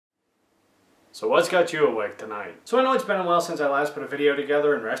So what's got you awake tonight? So I know it's been a while since I last put a video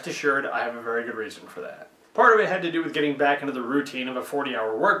together, and rest assured I have a very good reason for that. Part of it had to do with getting back into the routine of a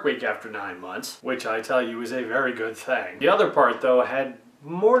 40-hour work week after 9 months, which I tell you is a very good thing. The other part though had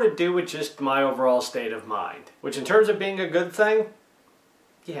more to do with just my overall state of mind, which in terms of being a good thing,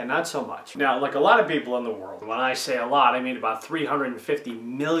 yeah, not so much. Now, like a lot of people in the world, when I say a lot, I mean about 350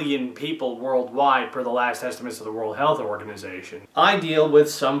 million people worldwide per the last estimates of the World Health Organization, I deal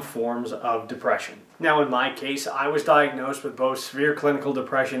with some forms of depression. Now, in my case, I was diagnosed with both severe clinical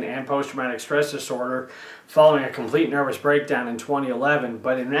depression and post-traumatic stress disorder following a complete nervous breakdown in 2011,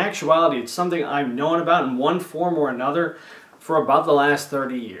 but in actuality, it's something I've known about in one form or another for about the last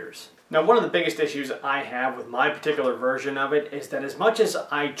 30 years. Now, one of the biggest issues I have with my particular version of it is that as much as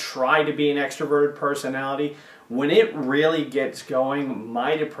I try to be an extroverted personality, when it really gets going,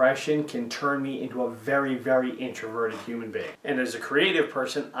 my depression can turn me into a very, very introverted human being. And as a creative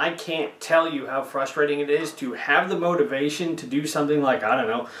person, I can't tell you how frustrating it is to have the motivation to do something like, I don't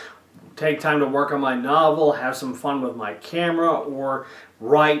know, take time to work on my novel, have some fun with my camera, or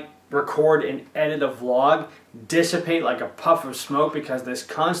write, record and edit a vlog, dissipate like a puff of smoke because this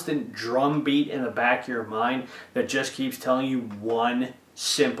constant drum beat in the back of your mind that just keeps telling you one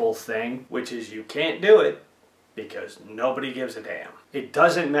simple thing, which is you can't do it because nobody gives a damn. It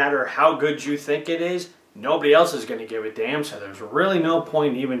doesn't matter how good you think it is, nobody else is going to give a damn, so there's really no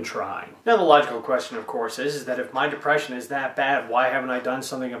point even trying. Now the logical question, of course, is that if my depression is that bad, why haven't I done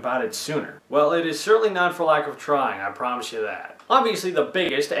something about it sooner? Well, it is certainly not for lack of trying, I promise you that. Obviously, the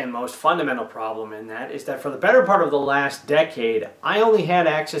biggest and most fundamental problem in that is that for the better part of the last decade, I only had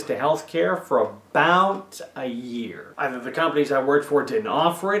access to health care for about a year. Either the companies I worked for didn't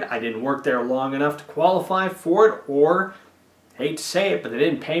offer it, I didn't work there long enough to qualify for it, or hate to say it, but they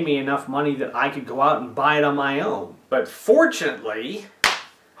didn't pay me enough money that I could go out and buy it on my own. But fortunately,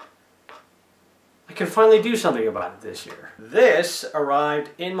 I can finally do something about it this year. This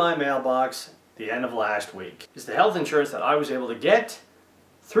arrived in my mailbox the end of last week. It's the health insurance that I was able to get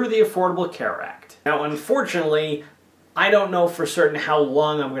through the Affordable Care Act. Now, unfortunately, I don't know for certain how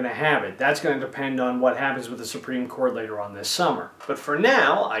long I'm going to have it. That's going to depend on what happens with the Supreme Court later on this summer. But for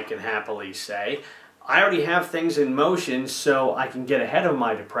now, I can happily say I already have things in motion so I can get ahead of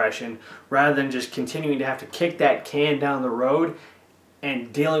my depression rather than just continuing to have to kick that can down the road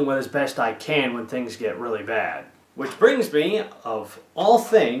and dealing with as best I can when things get really bad. Which brings me, of all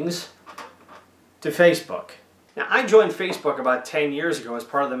things, to Facebook. Now, I joined Facebook about 10 years ago as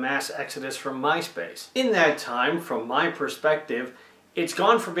part of the mass exodus from MySpace. In that time, from my perspective, it's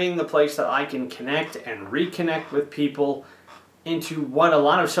gone from being the place that I can connect and reconnect with people into what a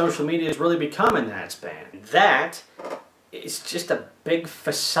lot of social media has really become in that span. That is just a big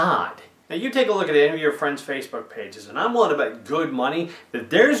facade. Now you take a look at any of your friends' Facebook pages, and I'm willing to bet good money that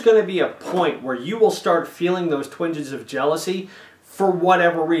there's going to be a point where you will start feeling those twinges of jealousy for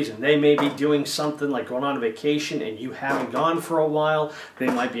whatever reason. They may be doing something like going on a vacation and you haven't gone for a while. They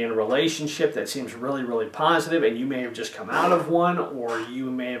might be in a relationship that seems really, really positive and you may have just come out of one, or you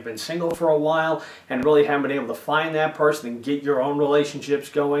may have been single for a while and really haven't been able to find that person and get your own relationships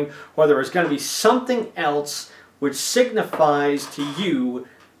going. Or there is going to be something else which signifies to you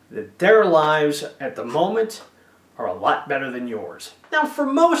that their lives at the moment are a lot better than yours. Now, for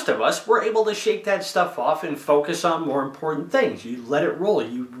most of us, we're able to shake that stuff off and focus on more important things. You let it roll.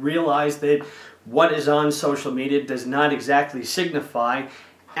 You realize that what is on social media does not exactly signify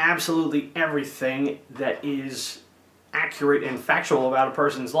absolutely everything that is accurate and factual about a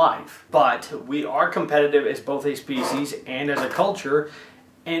person's life. But we are competitive as both a species and as a culture,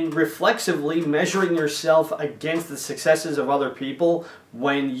 and reflexively measuring yourself against the successes of other people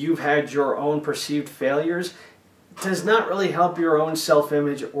when you've had your own perceived failures does not really help your own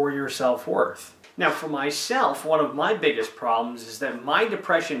self-image or your self-worth. Now, for myself, one of my biggest problems is that my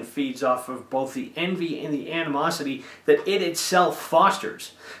depression feeds off of both the envy and the animosity that it itself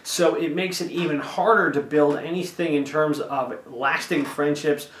fosters. So it makes it even harder to build anything in terms of lasting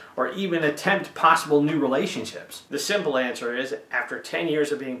friendships or even attempt possible new relationships. The simple answer is, after 10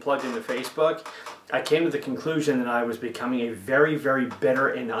 years of being plugged into Facebook, I came to the conclusion that I was becoming a very, very bitter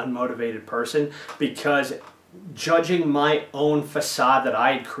and unmotivated person because judging my own facade that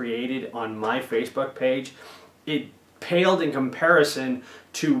I had created on my Facebook page, it paled in comparison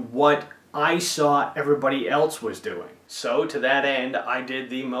to what I saw everybody else was doing. So to that end, I did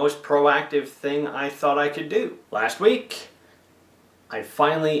the most proactive thing I thought I could do. Last week, I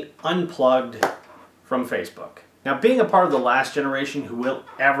finally unplugged from Facebook. Now, being a part of the last generation who will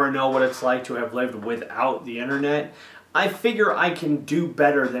ever know what it's like to have lived without the internet, I figure I can do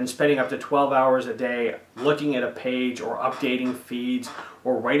better than spending up to 12 hours a day looking at a page or updating feeds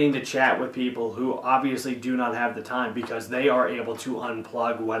or waiting to chat with people who obviously do not have the time because they are able to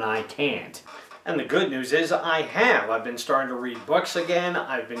unplug when I can't. And the good news is I've been starting to read books again.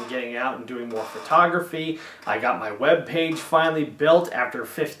 I've been getting out and doing more photography. I got my web page finally built after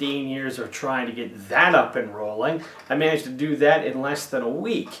 15 years of trying to get that up and rolling. I managed to do that in less than a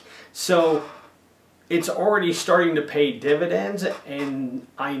week. So it's already starting to pay dividends, and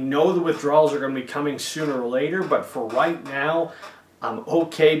I know the withdrawals are going to be coming sooner or later, but for right now, I'm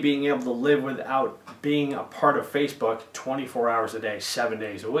okay being able to live without being a part of Facebook 24 hours a day, 7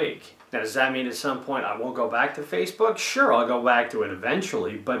 days a week. Now, does that mean at some point I won't go back to Facebook? Sure, I'll go back to it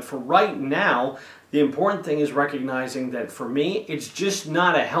eventually, but for right now, the important thing is recognizing that for me, it's just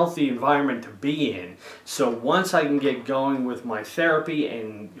not a healthy environment to be in. So once I can get going with my therapy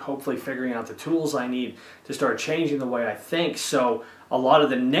and hopefully figuring out the tools I need to start changing the way I think, so a lot of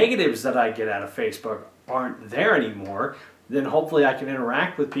the negatives that I get out of Facebook aren't there anymore, then hopefully I can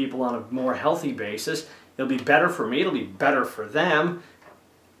interact with people on a more healthy basis. It'll be better for me, it'll be better for them.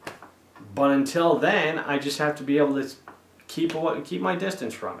 But until then, I just have to be able to keep my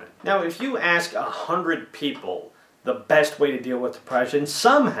distance from it. Now, if you ask 100 people the best way to deal with depression,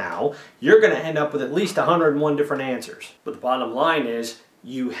 somehow you're going to end up with at least 101 different answers. But the bottom line is,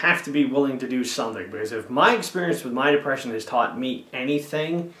 you have to be willing to do something. Because if my experience with my depression has taught me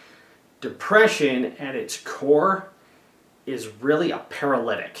anything, depression at its core is really a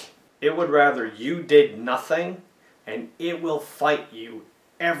paralytic. It would rather you did nothing, and it will fight you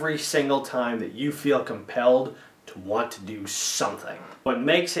every single time that you feel compelled to want to do something. What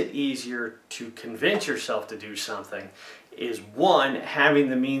makes it easier to convince yourself to do something is, one,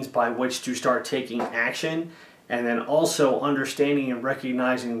 having the means by which to start taking action, and then also understanding and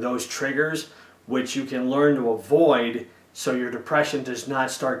recognizing those triggers which you can learn to avoid so your depression does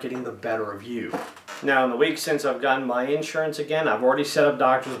not start getting the better of you. Now, in the week since I've gotten my insurance again, I've already set up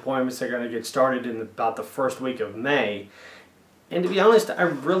doctor's appointments. They're going to get started in about the first week of May. And to be honest, I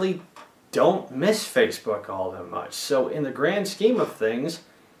really don't miss Facebook all that much. So in the grand scheme of things,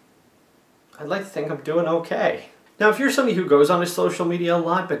 I'd like to think I'm doing okay. Now, if you're somebody who goes on to social media a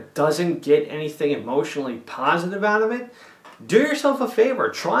lot but doesn't get anything emotionally positive out of it, do yourself a favor.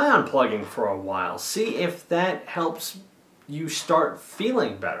 Try unplugging for a while. See if that helps you start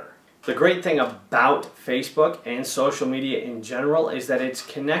feeling better. The great thing about Facebook and social media in general is that it's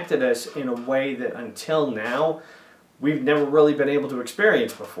connected us in a way that until now, we've never really been able to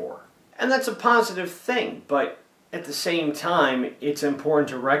experience before. And that's a positive thing, but at the same time, it's important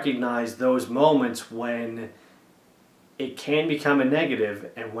to recognize those moments when it can become a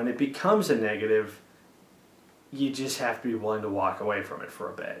negative, and when it becomes a negative, you just have to be willing to walk away from it for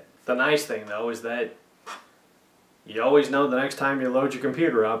a bit. The nice thing, though, is that you always know the next time you load your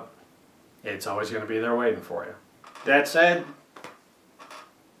computer up, it's always going to be there waiting for you. That said,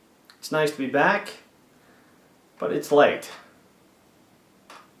 it's nice to be back, but it's late.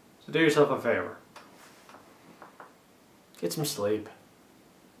 So do yourself a favor. Get some sleep.